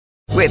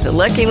With the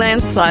Lucky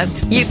Land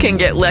Slots, you can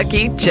get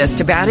lucky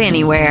just about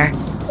anywhere.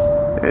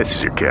 This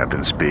is your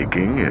captain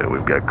speaking.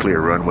 We've got clear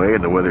runway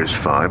and the weather's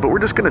fine, but we're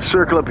just going to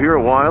circle up here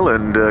a while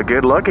and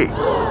get lucky.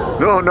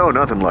 No,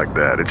 nothing like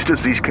that. It's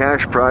just these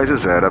cash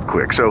prizes add up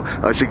quick. So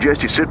I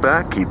suggest you sit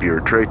back, keep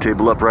your tray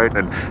table upright,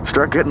 and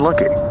start getting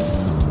lucky.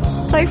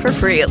 Play for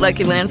free at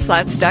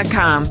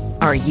LuckyLandSlots.com.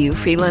 Are you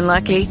feeling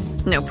lucky?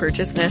 No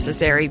purchase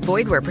necessary.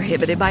 Void where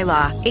prohibited by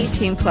law.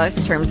 18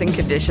 plus terms and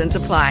conditions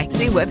apply.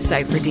 See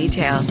website for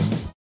details.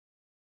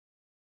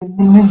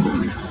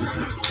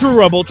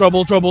 Trouble,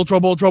 trouble, trouble,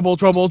 trouble, trouble,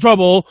 trouble, trouble,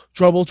 trouble,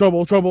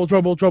 trouble, trouble, trouble,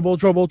 trouble,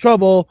 trouble,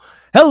 trouble.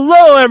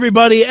 Hello,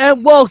 everybody,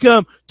 and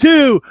welcome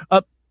to...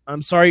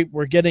 I'm sorry,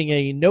 we're getting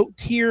a note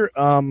here.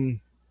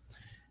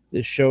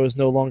 This show is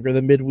no longer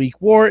the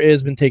Midweek War. It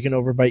has been taken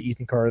over by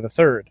Ethan Carter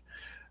III.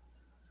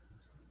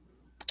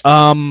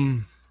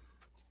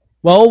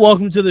 Well,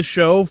 welcome to the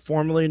show,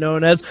 formerly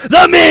known as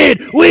the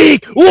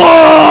Midweek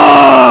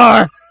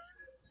War!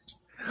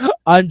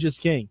 I'm just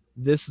kidding.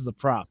 This is a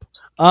prop.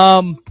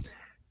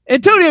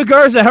 Antonio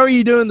Garza, how are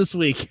you doing this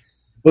week?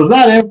 Was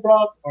that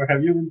improv, or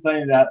have you been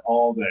playing that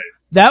all day?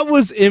 That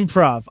was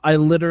improv. I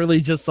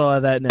literally just saw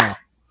that now.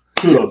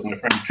 Kudos, my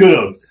friend.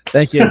 Kudos.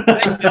 Thank you.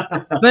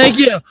 Thank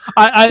you.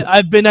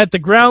 I've been at the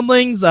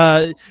Groundlings.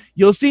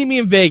 You'll see me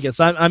in Vegas.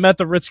 I'm at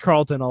the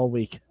Ritz-Carlton all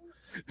week.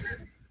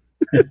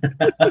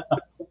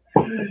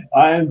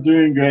 I am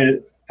doing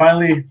great.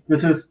 Finally,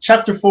 this is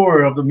Chapter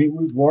 4 of the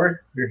Midweek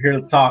War. We're here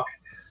to talk.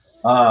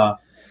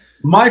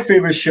 My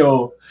favorite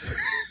show,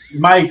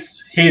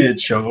 Mike's hated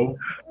show,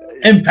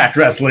 Impact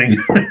Wrestling.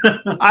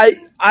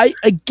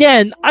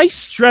 I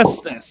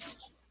stress this.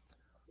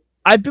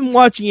 I've been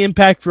watching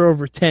Impact for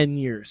over 10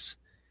 years.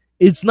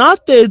 It's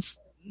not that it's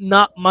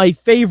not my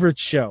favorite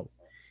show.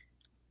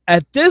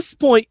 At this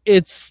point,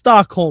 it's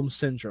Stockholm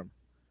Syndrome.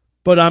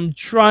 But I'm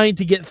trying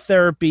to get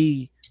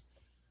therapy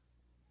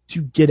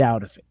to get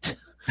out of it.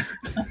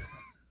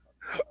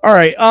 All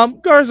right,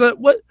 Garza,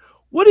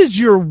 what is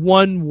your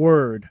one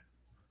word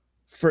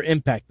for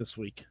Impact this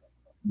week?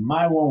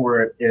 My one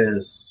word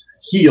is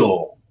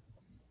heel,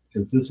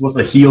 because this was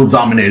a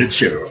heel-dominated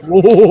show.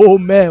 Oh,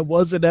 man,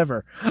 was it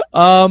ever.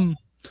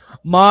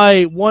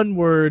 My one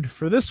word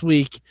for this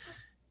week,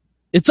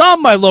 it's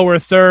on my lower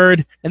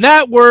third, and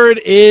that word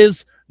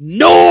is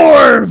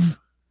Norv!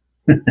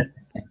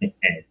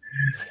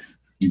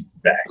 He's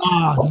back.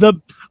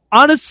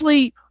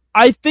 Honestly,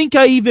 I think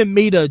I even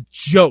made a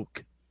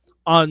joke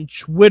on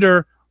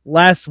Twitter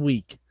last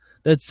week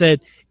that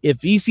said, if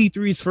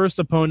EC3's first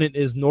opponent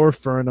is Norv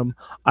Furnham,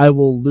 I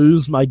will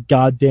lose my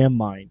goddamn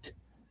mind.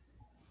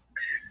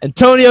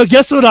 Antonio,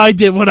 guess what I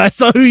did when I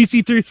saw who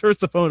EC3's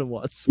first opponent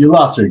was? You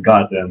lost your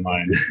goddamn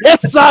mind.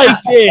 Yes, I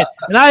did.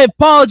 And I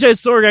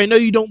apologize, Sorg. I know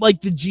you don't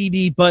like the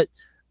GD, but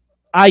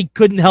I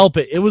couldn't help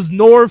it. It was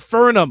Norv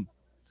Furnham.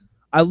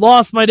 I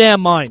lost my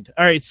damn mind.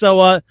 All right,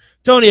 so,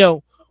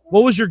 Tonio,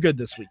 what was your good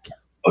this week?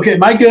 Okay,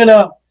 my good,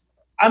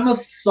 I'm a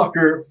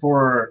sucker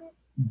for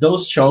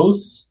those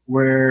shows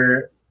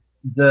where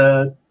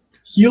the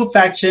heel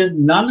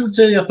faction, not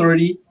necessarily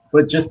authority,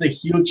 but just the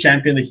heel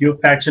champion, the heel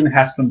faction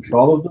has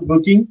control of the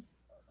booking,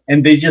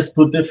 and they just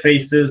put their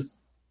faces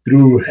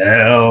through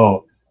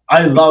hell.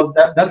 I love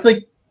that. That's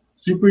like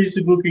super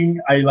easy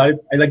booking. I like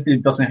that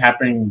it doesn't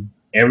happen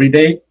every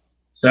day.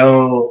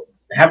 So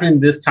happening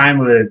this time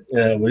with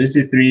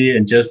EC3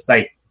 and just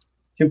like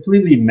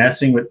completely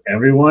messing with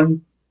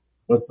everyone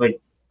was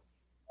like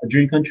a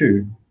dream come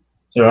true.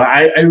 So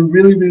I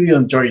really, really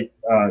enjoyed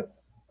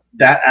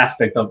that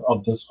aspect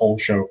of this whole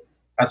show.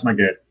 That's my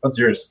good. What's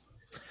yours?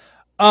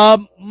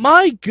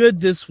 My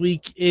good this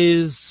week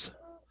is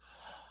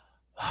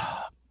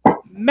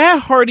Matt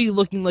Hardy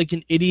looking like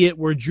an idiot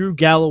where Drew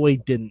Galloway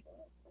didn't.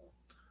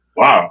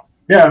 Wow.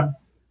 Yeah.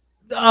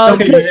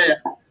 Yeah.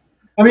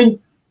 I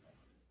mean,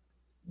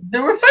 they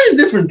were fighting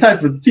different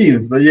types of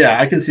teams, but yeah,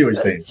 I can see what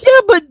you're saying. Yeah,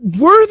 but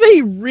were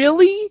they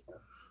really?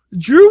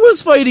 Drew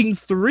was fighting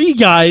 3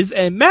 guys,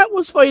 and Matt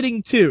was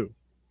fighting 2.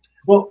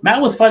 Well,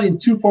 Matt was fighting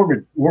 2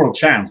 former world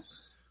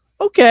champs.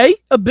 Okay,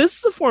 Abyss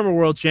is a former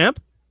world champ.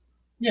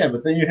 Yeah,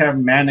 but then you have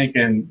Manic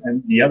and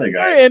the other guy.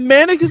 All right, and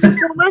Manic is a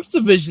former X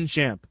Division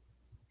champ.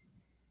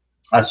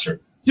 That's true.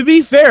 To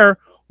be fair,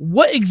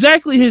 what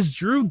exactly has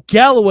Drew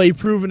Galloway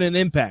proven in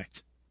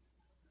Impact?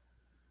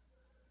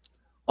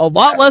 A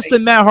lot less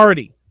than Matt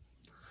Hardy.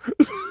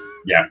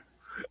 Yeah.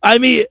 I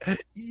mean,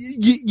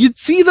 you'd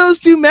see those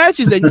 2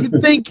 matches and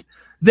you'd think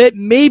that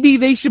maybe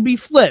they should be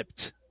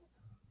flipped.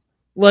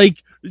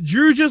 Like,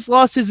 Drew just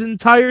lost his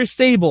entire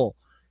stable.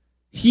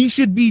 He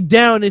should be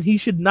down and he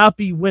should not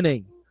be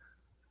winning.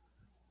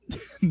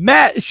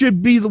 Matt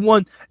should be the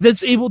one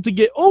that's able to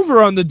get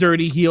over on the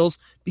dirty heels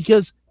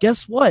because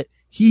guess what?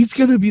 He's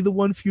going to be the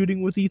one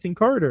feuding with Ethan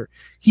Carter.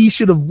 He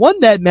should have won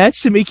that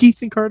match to make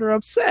Ethan Carter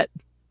upset.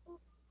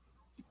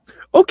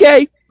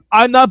 Okay,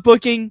 I'm not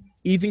booking.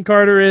 Ethan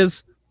Carter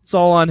is. It's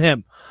all on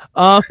him.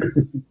 Tony,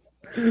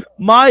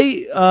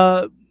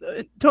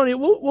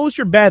 what was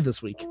your bad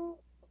this week?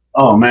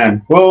 Oh,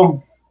 man.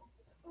 Well,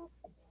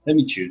 let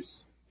me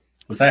choose.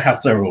 Because I have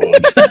several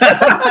ones.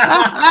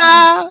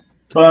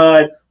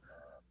 But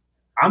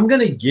I'm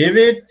going to give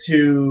it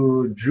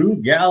to Drew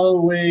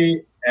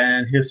Galloway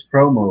and his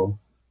promo.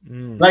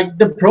 Like,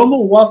 the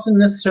promo wasn't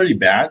necessarily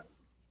bad,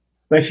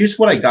 but here's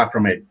what I got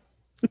from it.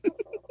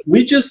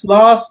 We just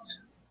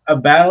lost a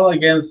battle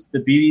against the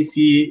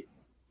BDC,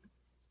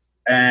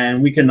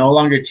 and we can no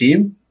longer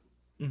team.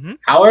 Mm-hmm.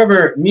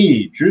 However,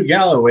 me, Drew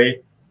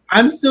Galloway,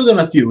 I'm still going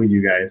to feud with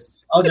you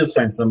guys. I'll just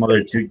find some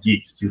other two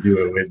geeks to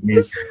do it with me.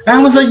 And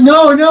I was like,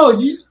 no,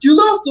 you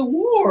lost the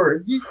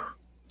war. You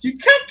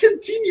can't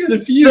continue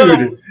the feud.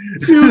 No,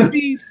 to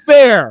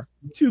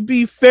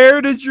be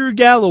fair to Drew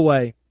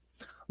Galloway,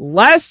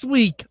 last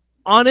week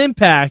on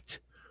Impact,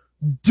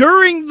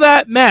 during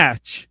that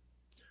match,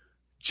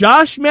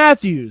 Josh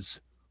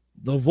Matthews,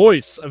 the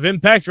voice of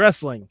Impact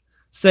Wrestling,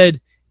 said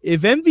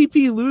if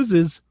MVP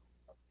loses,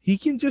 he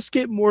can just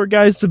get more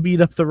guys to beat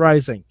up the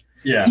Rising.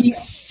 Yeah. He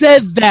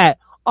said that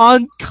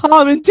on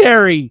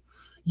commentary.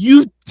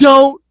 You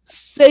don't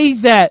say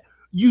that.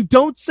 You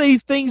don't say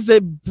things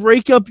that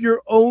break up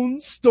your own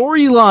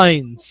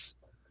storylines.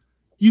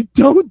 You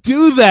don't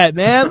do that,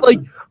 man. Like,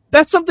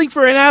 that's something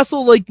for an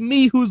asshole like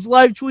me who's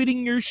live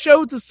tweeting your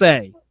show to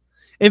say.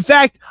 In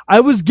fact, I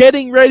was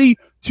getting ready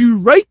to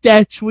write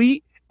that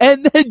tweet,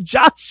 and then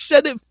Josh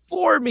said it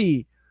for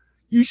me.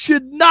 You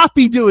should not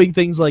be doing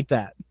things like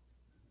that.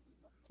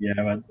 Yeah,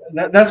 but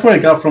that's what I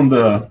got from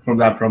that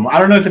promo. I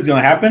don't know if it's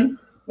going to happen,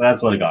 but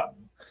that's what I got.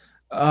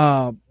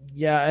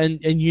 Yeah,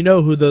 and you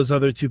know who those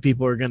other two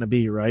people are going to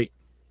be, right?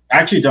 I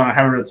actually don't. I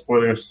haven't read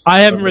spoilers. I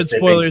haven't read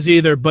spoilers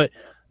either, but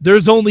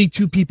there's only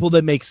two people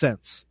that make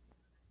sense.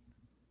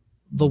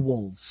 The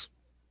Wolves.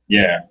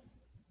 Yeah.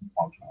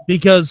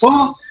 Because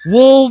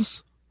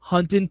wolves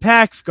hunt in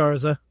packs,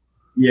 Garza.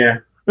 Yeah.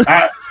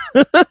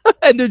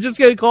 And they're just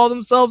going to call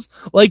themselves,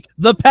 like,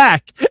 the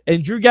Pack.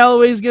 And Drew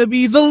Galloway is going to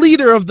be the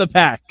leader of the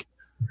Pack.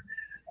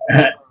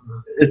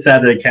 It's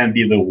sad that it can't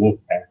be the Wolf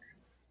Pack.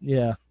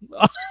 Yeah.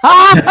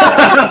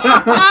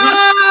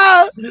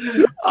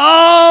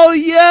 Oh,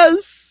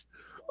 yes.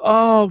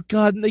 Oh,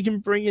 God. And they can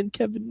bring in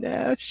Kevin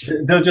Nash.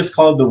 They'll just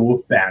call it the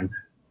Wolf Band.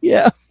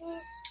 Yeah.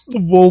 The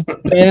Wolf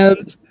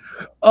Band.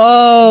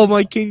 Oh,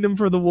 my kingdom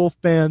for the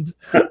Wolf Band.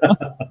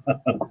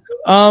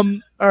 All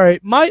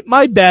right.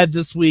 My bad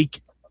this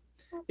week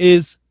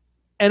is,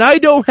 and I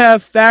don't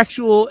have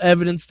factual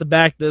evidence to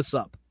back this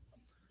up,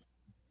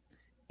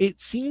 it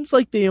seems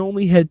like they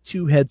only had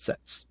 2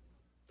 headsets.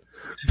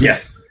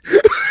 Yes.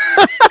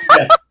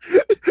 Yes.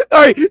 All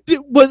right.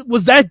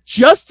 Was that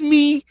just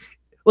me?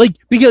 Like,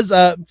 because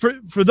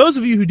for those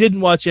of you who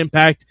didn't watch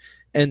Impact,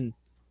 and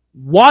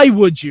why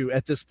would you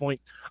at this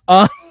point?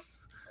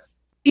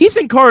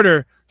 Ethan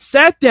Carter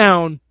sat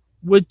down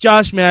with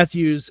Josh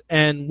Matthews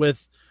and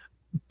with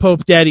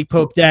Pope Daddy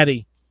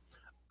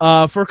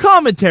for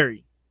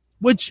commentary,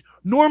 which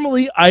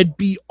normally I'd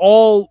be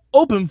all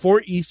open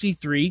for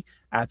EC3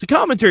 at the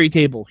commentary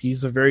table.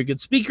 He's a very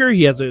good speaker.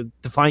 He has a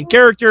defined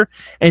character,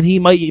 and he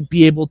might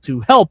be able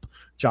to help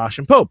Josh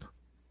and Pope.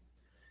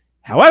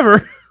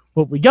 However,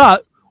 what we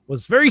got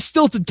was very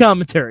stilted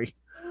commentary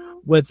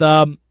with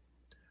no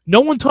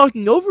one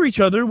talking over each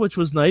other, which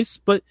was nice,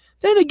 but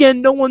then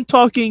again, no one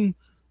talking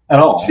at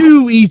all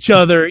to each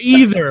other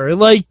either.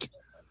 Like,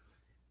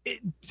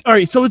 all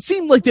right, so it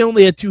seemed like they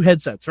only had 2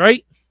 headsets,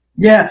 right?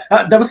 Yeah,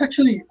 that was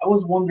actually, I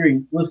was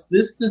wondering, was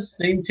this the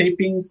same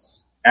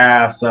tapings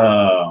as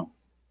the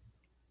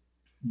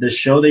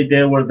show they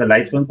did where the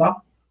lights went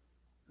off?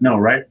 No,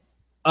 right?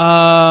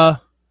 No,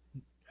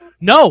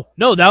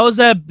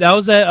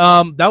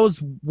 that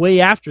was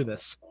way after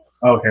this.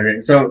 Okay.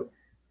 So,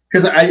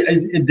 because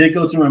it did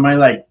go through my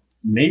mind, like,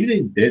 maybe they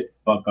did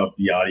fuck up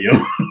the audio.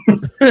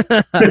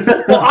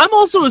 Well, I'm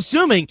also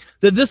assuming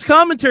that this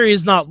commentary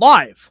is not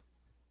live.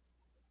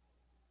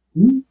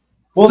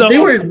 Well, so, they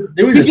were at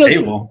the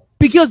table.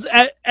 Because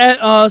at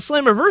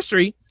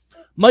Slammiversary,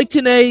 Mike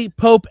Tenay,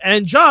 Pope,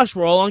 and Josh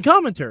were all on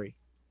commentary.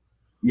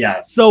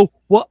 Yeah. So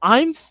what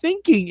I'm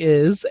thinking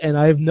is, and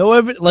I have no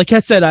evidence, like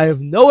I said, I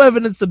have no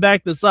evidence to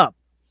back this up.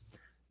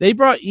 They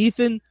brought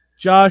Ethan,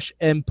 Josh,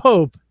 and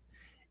Pope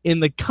in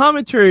the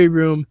commentary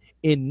room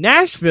in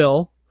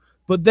Nashville,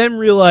 but then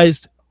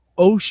realized,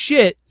 oh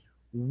shit,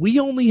 we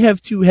only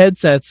have 2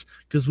 headsets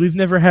because we've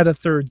never had a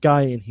third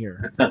guy in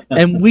here.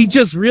 And we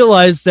just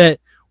realized that,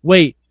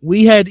 wait,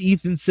 we had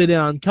Ethan sit in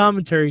on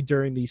commentary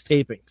during these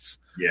tapings.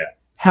 Yeah.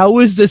 How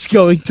is this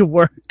going to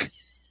work?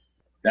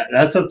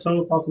 That's a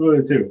total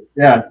possibility too.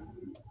 Yeah.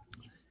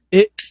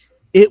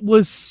 It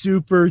was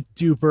super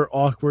duper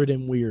awkward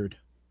and weird.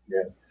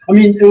 Yeah. I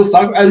mean, it was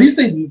awkward. At least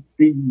they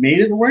made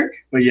it work,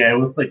 but yeah, it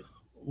was like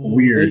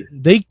weird.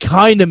 They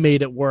kind of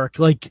made it work.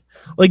 Like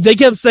they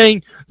kept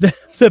saying that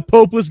the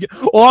Pope was,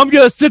 oh, I'm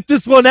gonna sit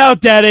this one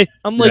out, Daddy.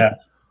 I'm like, yeah.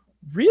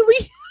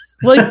 Really?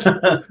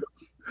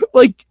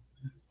 Like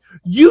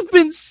you've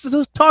been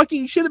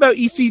talking shit about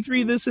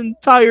EC3 this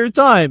entire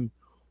time.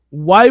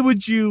 Why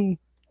would you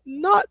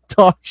not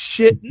talk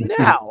shit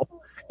now?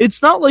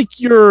 It's not like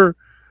you're,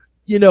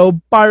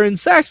 Byron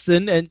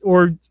Saxton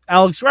or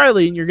Alex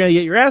Riley and you're gonna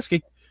get your ass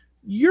kicked.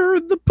 You're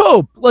the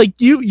Pope. Like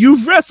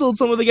you've wrestled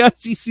some of the guys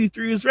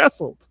EC3 has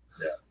wrestled.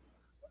 Yeah.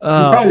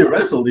 probably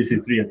wrestled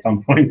EC3 at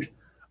some point.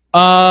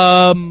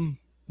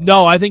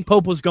 No, I think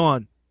Pope was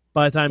gone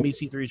by the time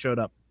EC3 showed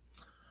up.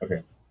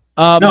 Okay.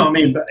 No, I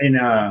mean in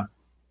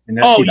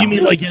oh, you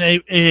mean like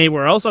in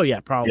anywhere else? Oh, yeah,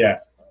 probably. Yeah.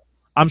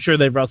 I'm sure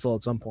they've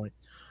wrestled at some point.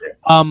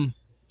 Yeah.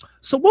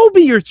 So what would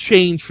be your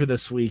change for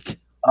this week?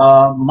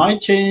 My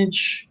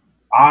change,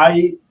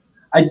 I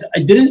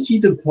didn't see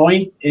the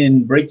point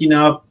in breaking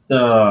up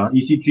the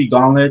EC3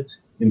 gauntlet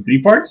in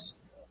 3 parts,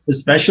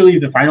 especially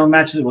the final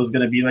match that was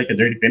going to be like a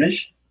dirty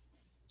finish.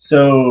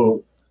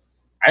 So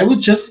I would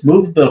just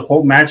move the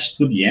whole match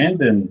to the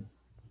end, and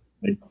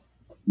like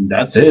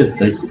that's it.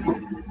 Like,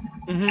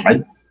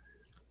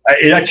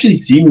 it actually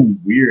seemed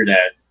weird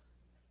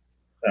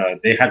that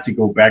they had to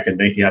go back and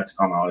then he had to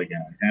come out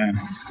again.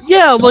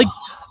 Yeah, like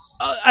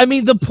I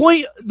mean, the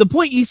point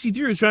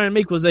EC3 was trying to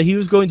make was that he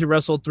was going to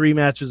wrestle 3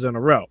 matches in a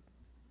row.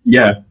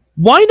 Yeah.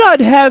 Why not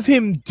have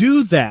him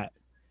do that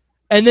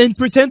and then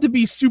pretend to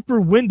be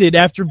super winded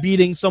after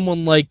beating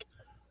someone like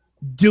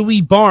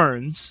Dewey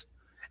Barnes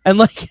and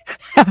like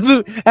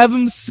have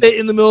him sit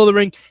in the middle of the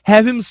ring,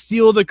 have him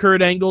steal the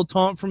Kurt Angle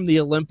taunt from the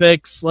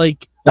Olympics,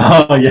 like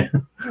oh yeah,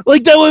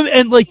 like that would,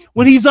 and like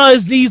when he's on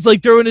his knees,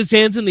 like throwing his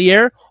hands in the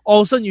air,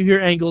 all of a sudden you hear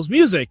Angle's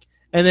music,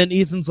 and then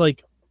Ethan's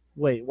like,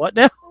 "Wait, what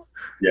now?"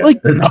 Yeah,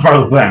 like that's not part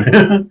of the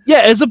plan. yeah,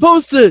 as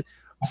opposed to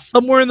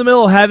somewhere in the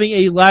middle having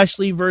a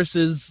Lashley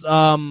versus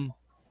Tyrus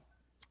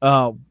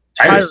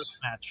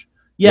match.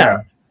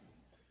 Yeah.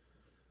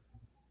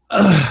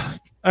 All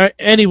right.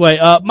 Anyway,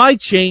 my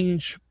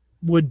change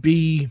would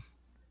be: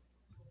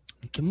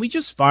 can we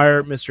just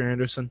fire Mr.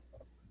 Anderson?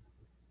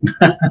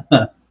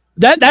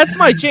 That's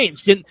my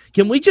change. Can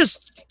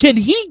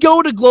he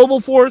go to Global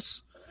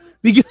Force?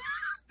 Because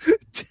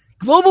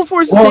Global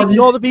Force is taking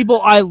all the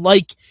people I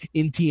like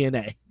in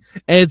TNA,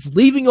 and it's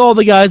leaving all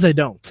the guys I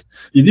don't.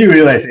 You do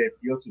realize if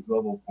he goes to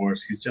Global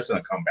Force, he's just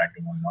gonna come back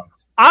in 1 month.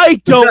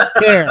 I don't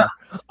care.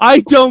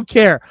 I don't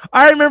care.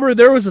 I remember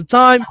there was a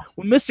time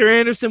when Mr.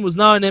 Anderson was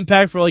not an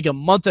Impact for like a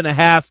month and a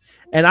half,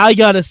 and I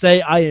gotta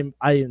say I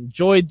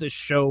enjoyed the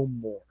show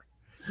more.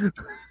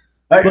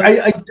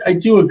 I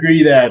do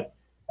agree that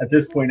at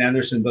this point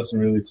Anderson doesn't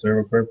really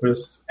serve a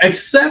purpose,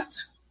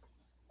 except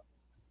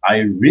I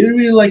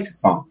really like his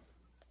song.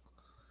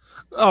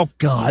 Oh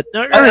God!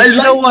 You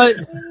know what?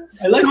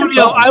 I like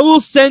Tonio, I will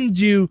send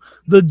you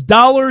the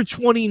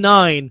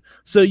 $1.29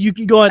 so you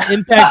can go on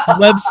Impact's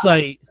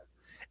website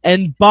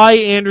and buy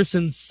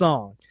Anderson's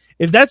song.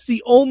 If that's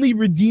the only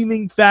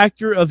redeeming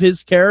factor of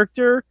his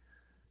character,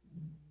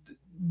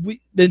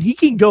 then he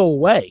can go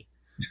away.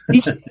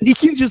 He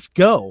can just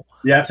go.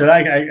 Yeah, so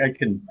I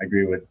can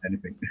agree with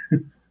anything.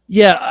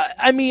 Yeah,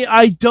 I mean,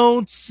 I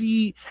don't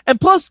see... And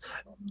plus,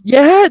 you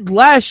had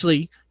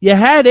Lashley, you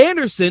had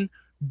Anderson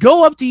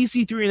go up to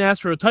EC3 and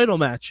ask for a title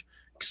match.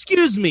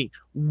 Excuse me,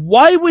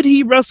 why would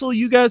he wrestle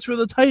you guys for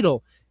the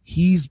title?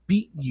 He's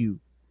beaten you.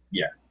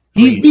 Yeah.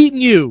 He's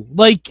beaten you.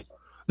 Like,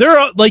 there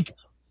are, like,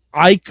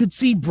 I could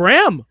see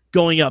Bram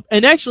going up.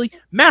 And actually,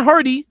 Matt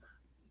Hardy,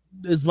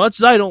 as much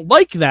as I don't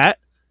like that,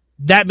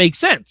 that makes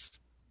sense.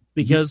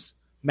 Because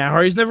Matt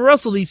Hardy's never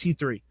wrestled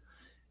EC3.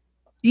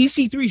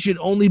 EC3 should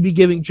only be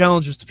giving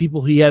challenges to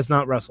people he has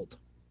not wrestled.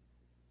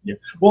 Yeah.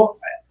 Well,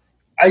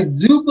 I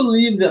do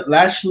believe that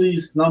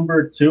Lashley's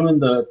number 2 in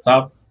the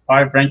top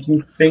 5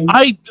 ranking thing.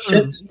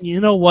 You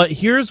know what?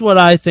 Here's what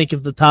I think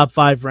of the top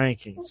 5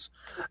 rankings.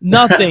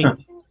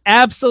 Nothing.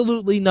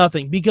 Absolutely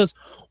nothing. Because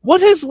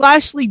what has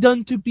Lashley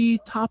done to be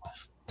top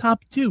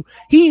 2?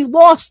 He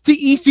lost to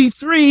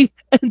EC3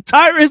 and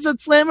Tyrus at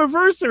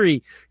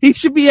Slammiversary. He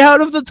should be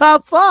out of the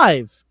top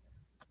 5.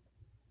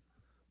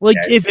 Like,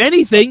 if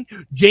anything,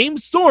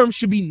 James Storm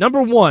should be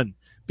number 1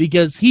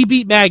 because he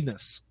beat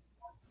Magnus.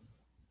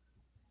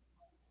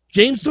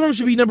 James Storm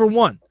should be number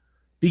 1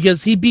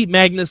 because he beat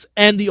Magnus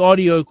and the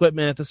audio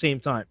equipment at the same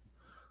time.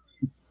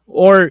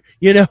 Or,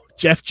 you know,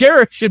 Jeff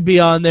Jarrett should be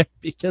on there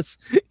because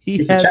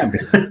he's a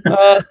champion.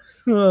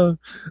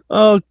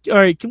 All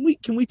right. Can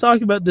we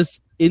talk about this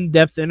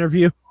in-depth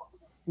interview?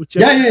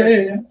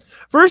 Yeah.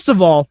 First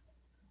of all,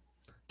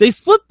 they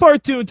split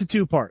part 2 into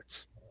 2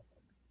 parts.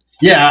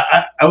 Yeah,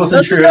 I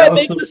wasn't sure. Doesn't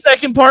that make the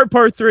second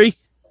part 3?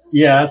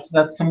 Yeah,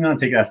 that's I'm gonna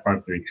take as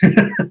part 3.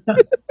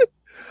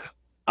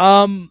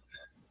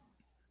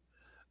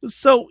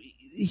 So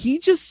he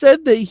just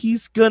said that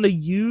he's gonna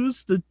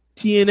use the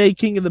TNA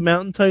King of the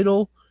Mountain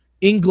title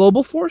in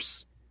Global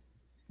Force.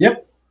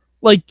 Yep.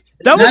 Like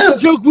that was the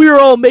joke we were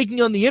all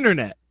making on the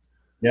internet.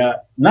 Yeah,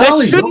 not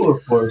only Global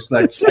Force,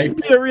 like should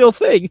be a real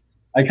thing.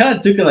 I kind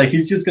of took it like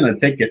he's just gonna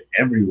take it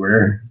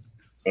everywhere.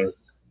 So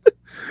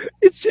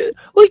it's just,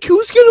 like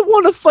who's gonna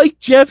want to fight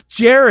Jeff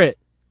Jarrett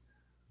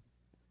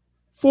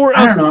for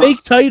a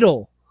fake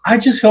title? I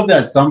just hope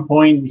that at some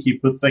point he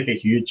puts like a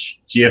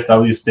huge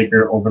GFW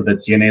sticker over the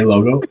TNA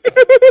logo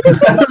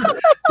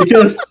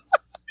because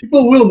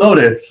people will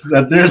notice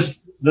that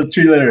there's the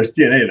 3 letters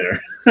TNA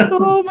there.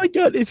 Oh my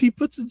God! If he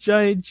puts a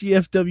giant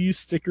GFW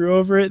sticker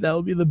over it, that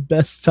would be the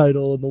best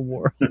title in the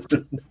world.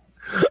 That'd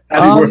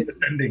be worth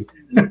defending.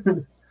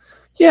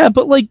 Yeah,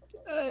 but like,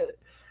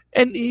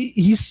 And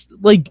he's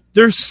like,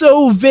 they're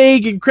so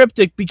vague and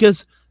cryptic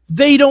because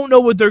they don't know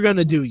what they're going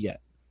to do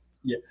yet.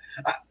 Yeah.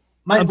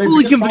 My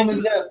fully biggest problem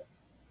is that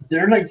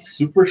they're like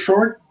super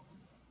short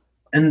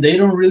and they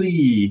don't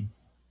really,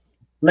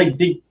 like,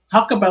 they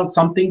talk about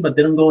something, but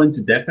they don't go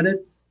into depth in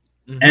it.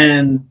 Mm-hmm.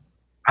 And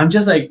I'm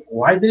just like,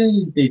 why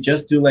didn't they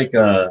just do like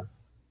a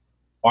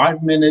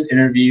 5-minute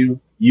interview,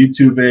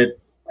 YouTube it,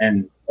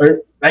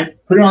 or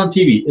like put it on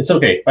TV? It's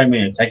okay, 5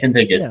 minutes, I can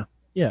take it.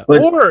 Yeah.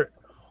 But,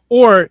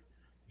 or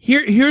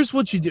here's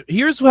what you do.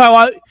 Here's how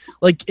I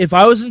like. If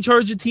I was in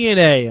charge of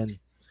TNA, and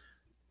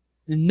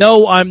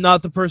no, I'm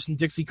not the person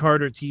Dixie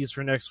Carter teased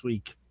for next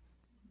week.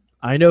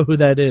 I know who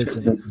that is,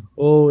 and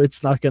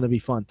it's not going to be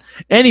fun.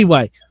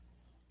 Anyway,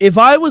 if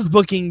I was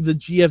booking the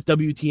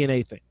GFW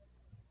TNA thing,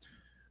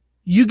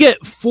 you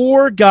get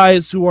 4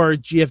 guys who are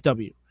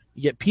GFW.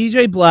 You get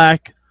PJ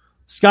Black,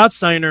 Scott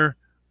Steiner,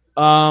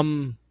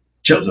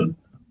 Shelton.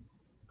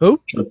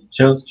 Who?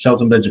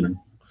 Shelton Benjamin.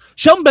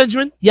 Shelton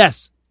Benjamin,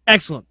 yes.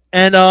 Excellent.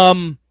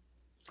 And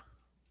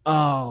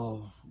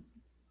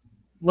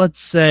let's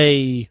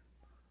say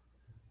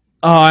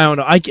I don't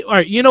know. All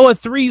right, you know what?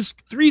 Three's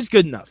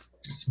good enough.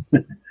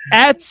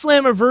 At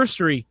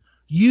Slammiversary,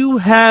 you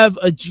have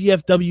a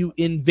GFW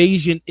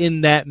invasion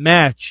in that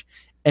match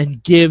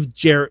and give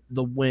Jarrett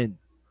the win.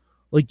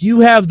 Like, you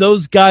have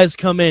those guys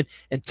come in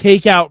and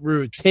take out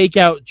Rude, take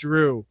out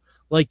Drew.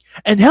 Like,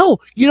 and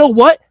hell, you know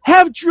what?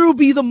 Have Drew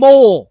be the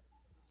mole.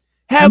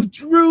 Have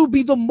Drew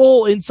be the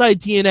mole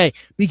inside TNA,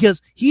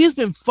 because he has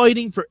been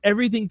fighting for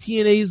everything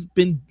he's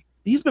been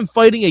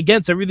fighting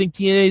against everything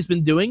TNA's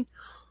been doing.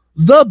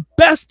 The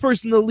best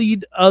person to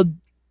lead a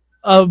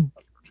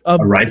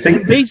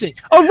rising?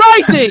 A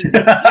rising!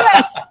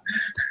 Yes!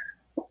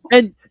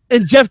 And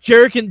Jeff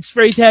Jarrett can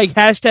spray tag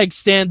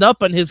 #stand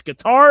up on his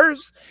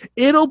guitars.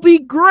 It'll be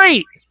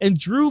great. And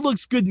Drew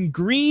looks good in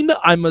green,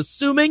 I'm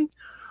assuming.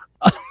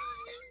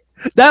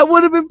 That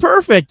would have been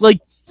perfect.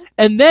 Like,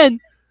 and then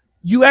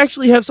you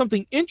actually have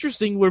something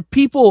interesting where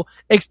people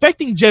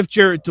expecting Jeff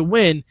Jarrett to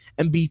win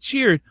and be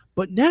cheered,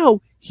 but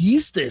now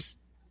he's this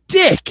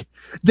dick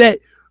that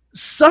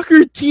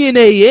suckered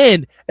TNA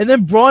in and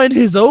then brought in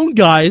his own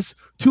guys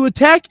to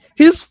attack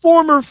his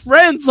former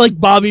friends like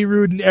Bobby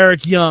Roode and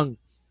Eric Young.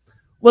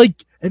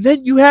 Like, and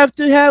then you have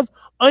to have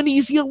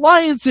uneasy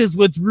alliances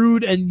with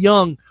Roode and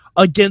Young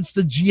against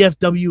the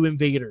GFW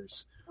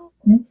invaders.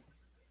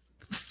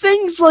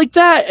 Things like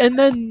that, and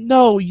then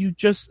no, you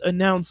just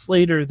announce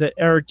later that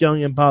Eric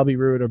Young and Bobby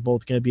Roode are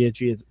both going to be at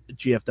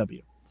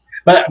GFW.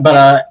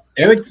 But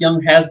Eric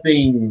Young has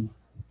been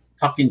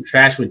talking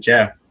trash with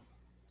Jeff.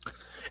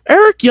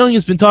 Eric Young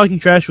has been talking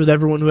trash with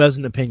everyone who has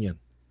an opinion.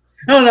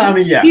 No, I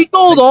mean, yeah. He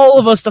told all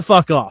of us to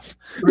fuck off.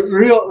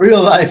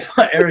 Real life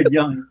Eric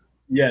Young,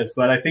 yes,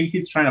 but I think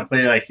he's trying to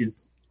play like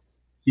he's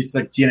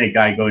like TNA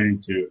guy going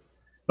into.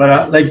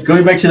 But like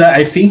going back to that,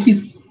 I think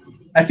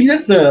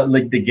that's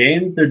like the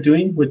game they're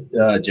doing with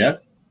Jeff,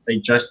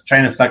 like just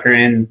trying to sucker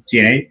in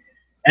TNA,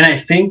 and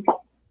I think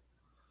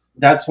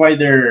that's why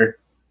they're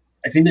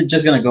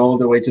just gonna go all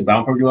the way to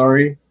Bound for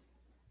Glory.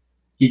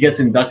 He gets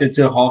inducted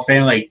to the Hall of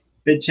Fame, like,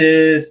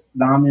 bitches,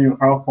 nominated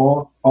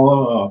Hall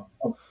of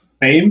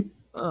Fame,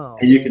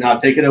 and you can now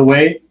take it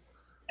away.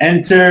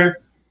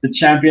 Enter the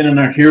champion and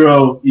our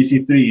hero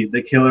EC3,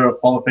 the killer of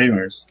Hall of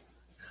Famers,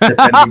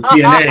 defending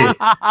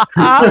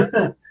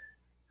TNA.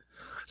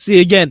 See,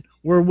 again,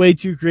 we're way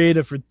too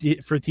creative for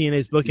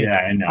TNA's booking. Yeah,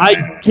 I know.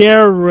 I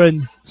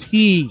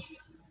guarantee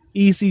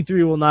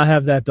EC3 will not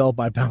have that belt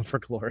by Bound for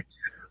Glory.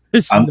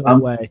 There's no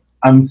way.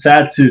 I'm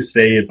sad to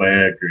say it, but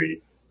I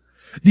agree.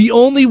 The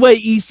only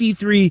way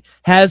EC3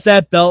 has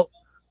that belt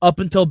up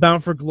until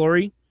Bound for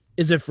Glory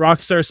is if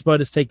Rockstar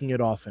Spud is taking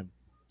it off him.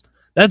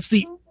 That's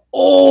the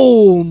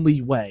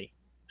only way.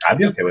 I'd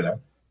be okay with that.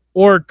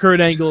 Or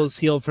Kurt Angle is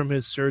healed from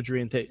his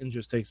surgery and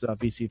just takes it off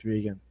EC3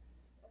 again.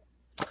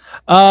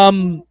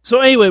 So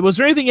anyway, was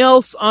there anything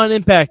else on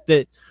Impact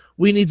that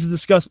we need to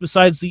discuss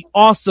besides the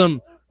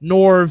awesome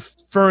Norv,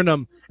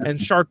 Fernum, and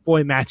Shark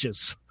Boy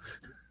matches?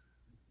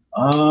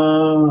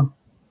 What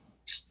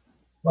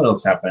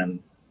else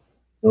happened?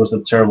 There was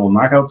a terrible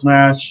knockouts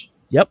match.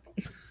 Yep,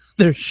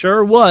 there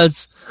sure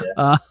was.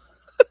 Yeah.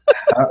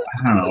 I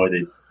don't know what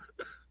they.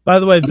 By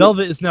the way,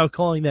 Velvet is now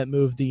calling that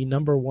move the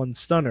number one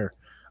stunner.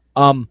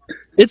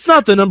 It's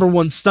not the number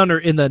one stunner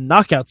in the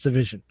knockouts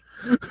division.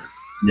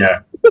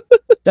 Yeah.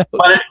 that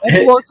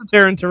belongs to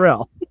Taryn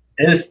Terrell.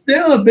 It's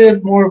still a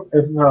bit more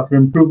of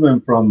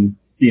improvement from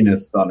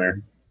Cena's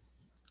stunner.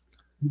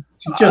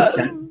 She just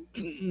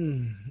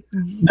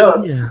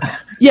no.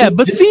 Yeah,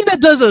 but Cena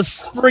does a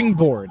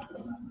springboard.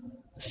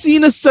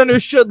 Cena's stunner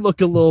should look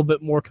a little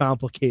bit more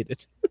complicated.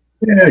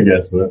 Yeah, I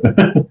guess. But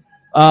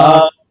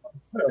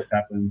what else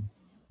happened?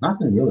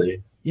 Nothing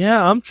really.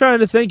 Yeah, I'm trying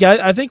to think.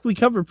 I think we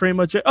covered pretty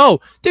much it. Oh,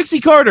 Dixie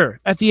Carter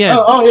at the end.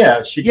 Oh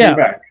yeah, she came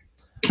back.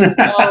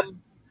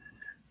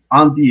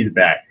 Aunt D is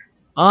back.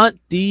 Aunt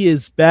D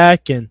is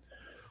back, and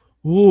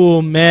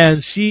oh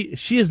man, she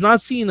has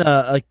not seen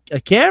a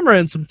camera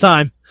in some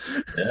time.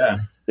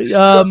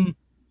 Yeah.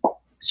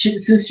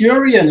 since you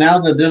already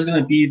announced that there's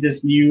gonna be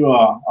this new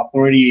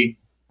authority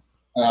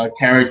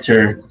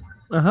character,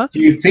 do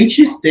you think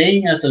she's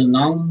staying as a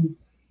non-TV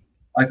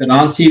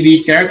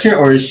character,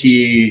 or is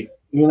she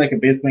doing like a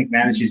Vince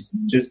McMahon and she's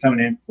just coming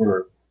in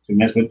to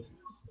mess with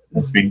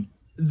the thing?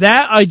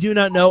 That I do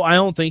not know. I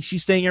don't think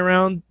she's staying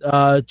around.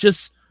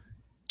 Just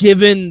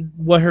given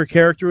what her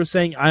character was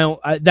saying,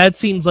 that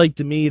seems like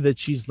to me that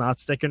she's not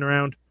sticking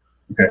around.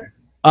 Okay.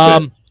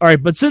 All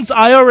right, but since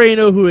I already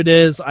know who it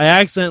is, I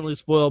accidentally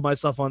spoiled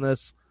myself on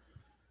this.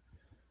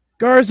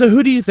 Garza,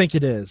 who do you think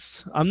it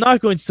is? I'm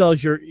not going to tell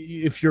if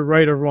you're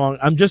right or wrong.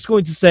 I'm just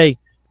going to say,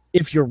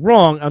 if you're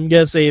wrong, I'm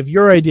going to say if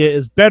your idea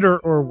is better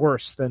or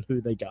worse than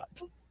who they got.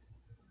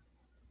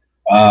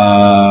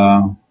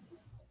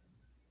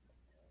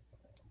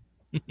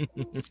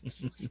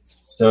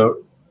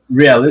 So,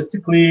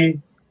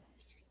 realistically,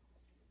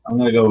 I'm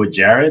going to go with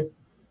Jared.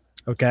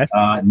 Okay.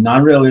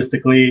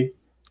 Non-realistically,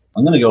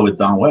 I'm going to go with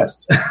Don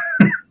West.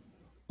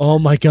 Oh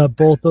my God,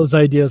 both those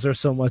ideas are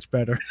so much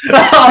better.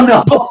 Oh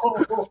no!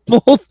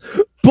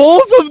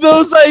 Both of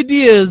those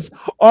ideas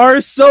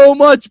are so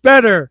much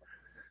better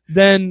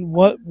than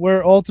what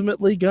we're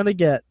ultimately going to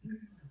get.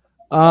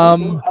 I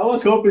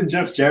was hoping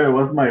Jeff Jarrett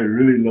was my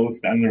really low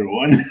standard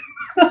one.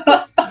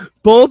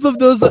 All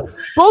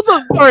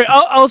right,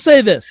 I'll say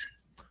this.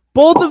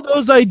 Both of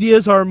those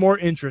ideas are more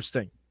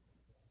interesting.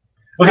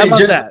 Okay, how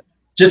about that?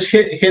 Just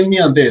hit me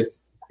on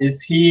this.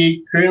 Is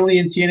he currently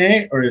in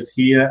TNA or is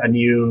he a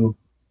new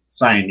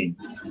signing?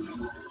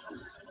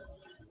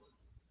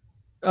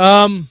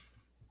 Kinda.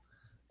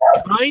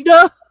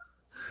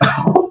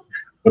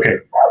 Okay.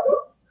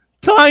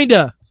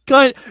 Kinda.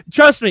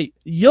 Trust me,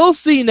 you'll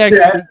see next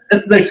week.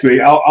 It's next week.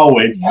 I'll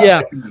wait.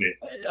 Yeah.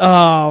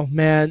 Oh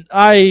man,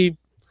 I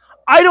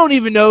don't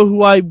even know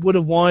who I would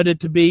have wanted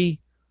it to be.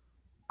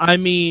 I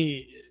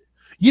mean,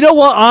 you know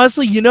what?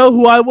 Honestly, you know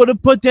who I would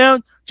have put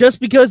down just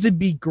because it'd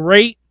be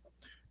great?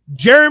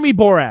 Jeremy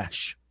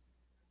Borash.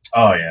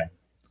 Oh yeah.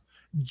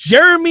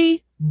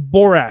 Jeremy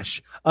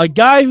Borash, a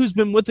guy who's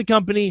been with the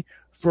company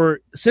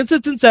since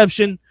its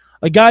inception,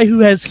 a guy who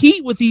has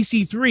heat with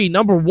EC3,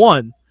 number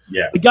one.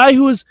 Yeah. A guy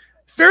who is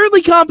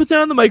fairly competent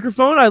on the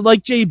microphone. I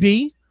like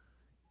JB.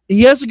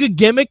 He has a good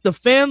gimmick. The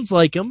fans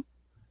like him.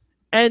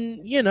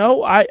 And,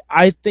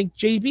 I think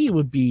JB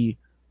would be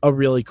a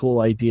really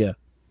cool idea.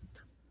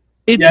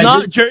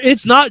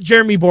 It's not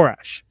Jeremy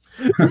Borash.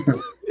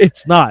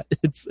 It's not.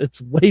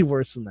 It's way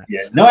worse than that.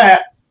 Yeah. No,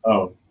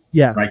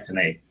 it's Mike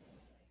Tenay.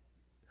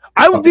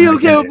 I would be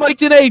okay with Mike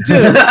Tenay, too.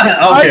 Okay.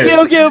 I'd be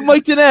okay with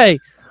Mike Tenay.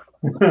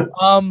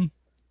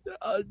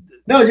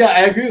 No, yeah,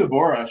 I agree with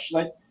Borash.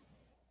 Like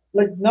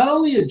not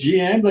only a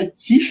GM, like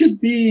he should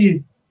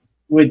be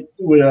with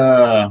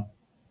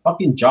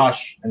fucking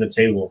Josh at the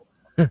table.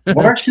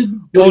 Borash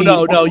should.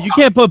 No, you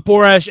can't put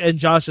Borash and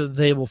Josh at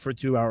the table for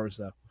 2 hours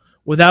though,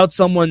 without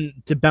someone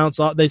to bounce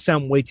off. They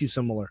sound way too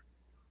similar.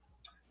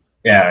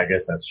 Yeah, I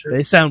guess that's true.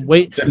 They sound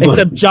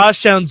except Josh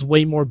sounds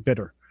way more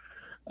bitter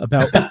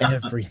about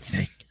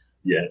everything.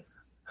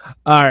 Yes.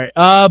 All right.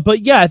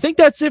 But yeah, I think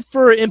that's it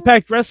for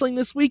Impact Wrestling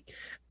this week.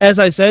 As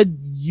I said,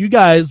 you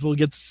guys will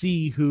get to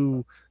see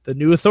who the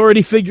new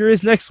authority figure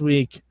is next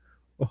week.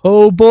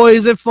 Oh boy,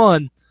 is it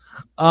fun.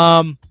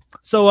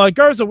 So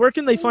Garza, where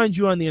can they find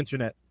you on the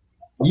internet?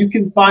 You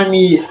can find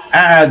me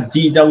at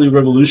DW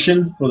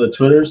Revolution for the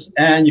Twitters,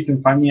 and you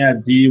can find me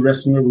at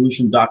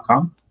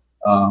DWrestlingRevolution.com.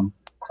 Come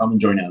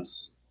and join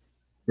us.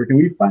 Where can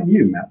we find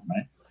you, Matt?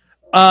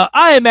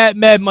 I am at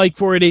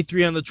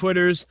MadMike4883 on the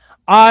Twitters.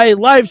 I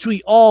live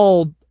tweet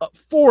all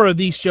 4 of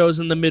these shows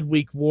in the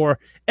Midweek War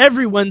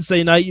every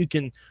Wednesday night. You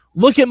can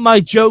look at my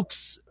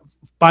jokes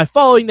by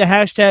following the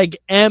hashtag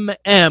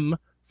MM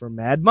for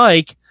Mad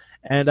Mike.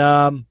 And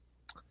and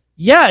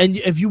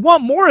if you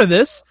want more of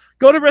this,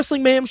 go to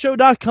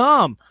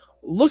WrestlingMayhemShow.com.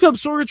 Look up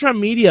Sorgatron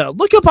Media.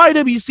 Look up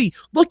IWC.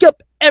 Look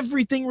up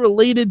everything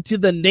related to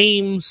the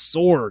name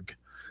Sorg.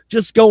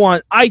 Just go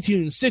on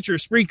iTunes, Stitcher,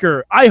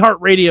 Spreaker,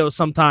 iHeartRadio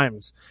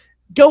sometimes.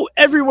 Go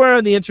everywhere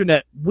on the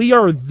internet. We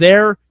are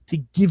there to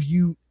give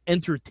you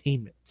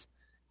entertainment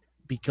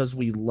because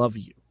we love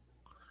you.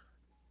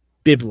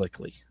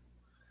 Biblically.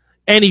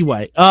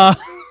 Anyway,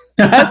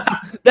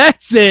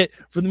 that's it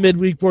for the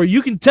Midweek War.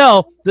 You can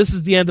tell this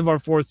is the end of our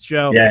 4th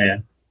show. Yeah.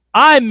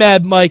 I'm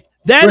Mad Mike.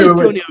 That is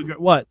Tonio.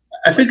 What?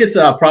 I think it's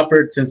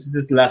proper, since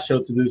this is the last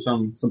show, to do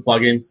some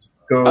plugins.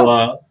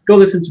 Go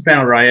listen to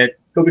Panel Riot.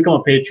 Go become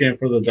a Patreon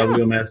for the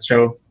WMS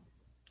show.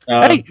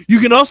 Hey, you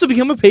can also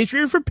become a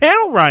Patreon for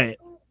Panel Riot.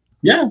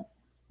 Yeah,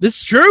 this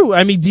is true.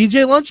 I mean,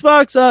 DJ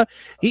Lunchbox,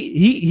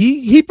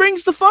 he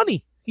brings the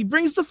funny. He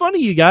brings the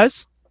funny, you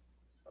guys.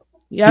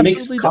 He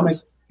absolutely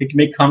does. He can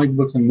make comic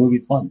books and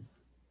movies fun.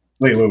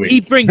 Wait.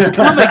 He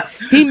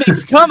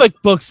makes comic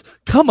books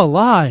come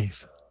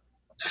alive.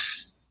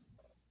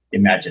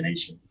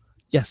 Imagination.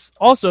 Yes.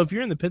 Also, if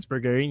you're in the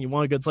Pittsburgh area and you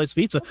want a good slice of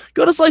pizza,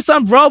 go to Slice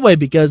on Broadway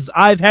because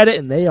I've had it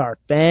and they are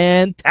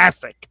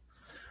fantastic.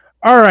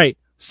 All right.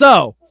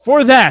 So,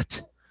 for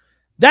that's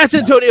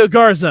Antonio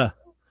Garza.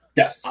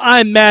 Yes.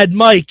 I'm Mad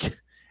Mike.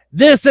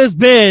 This has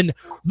been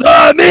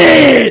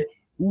the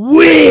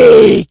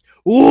weak.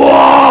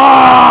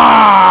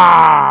 Wah!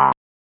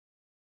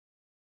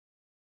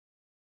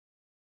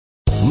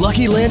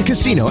 Lucky Land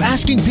Casino,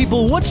 asking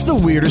people, what's the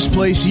weirdest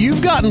place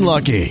you've gotten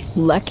lucky?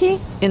 Lucky?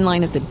 In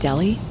line at the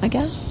deli, I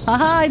guess?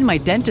 Aha, in my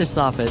dentist's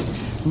office.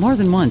 More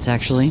than once,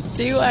 actually.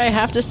 Do I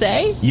have to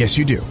say? Yes,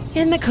 you do.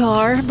 In the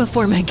car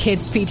before my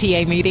kids'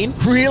 PTA meeting.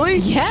 Really?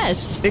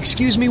 Yes.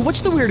 Excuse me,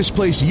 what's the weirdest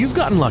place you've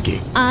gotten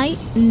lucky? I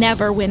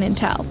never win and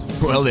tell.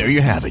 Well, there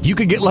you have it. You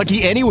can get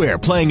lucky anywhere,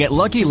 playing at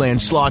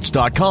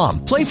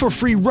LuckyLandSlots.com. Play for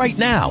free right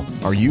now.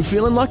 Are you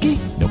feeling lucky?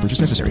 No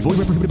purchase necessary. Void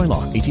where prohibited by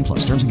law.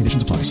 18+. Terms and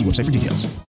conditions apply. See website for details.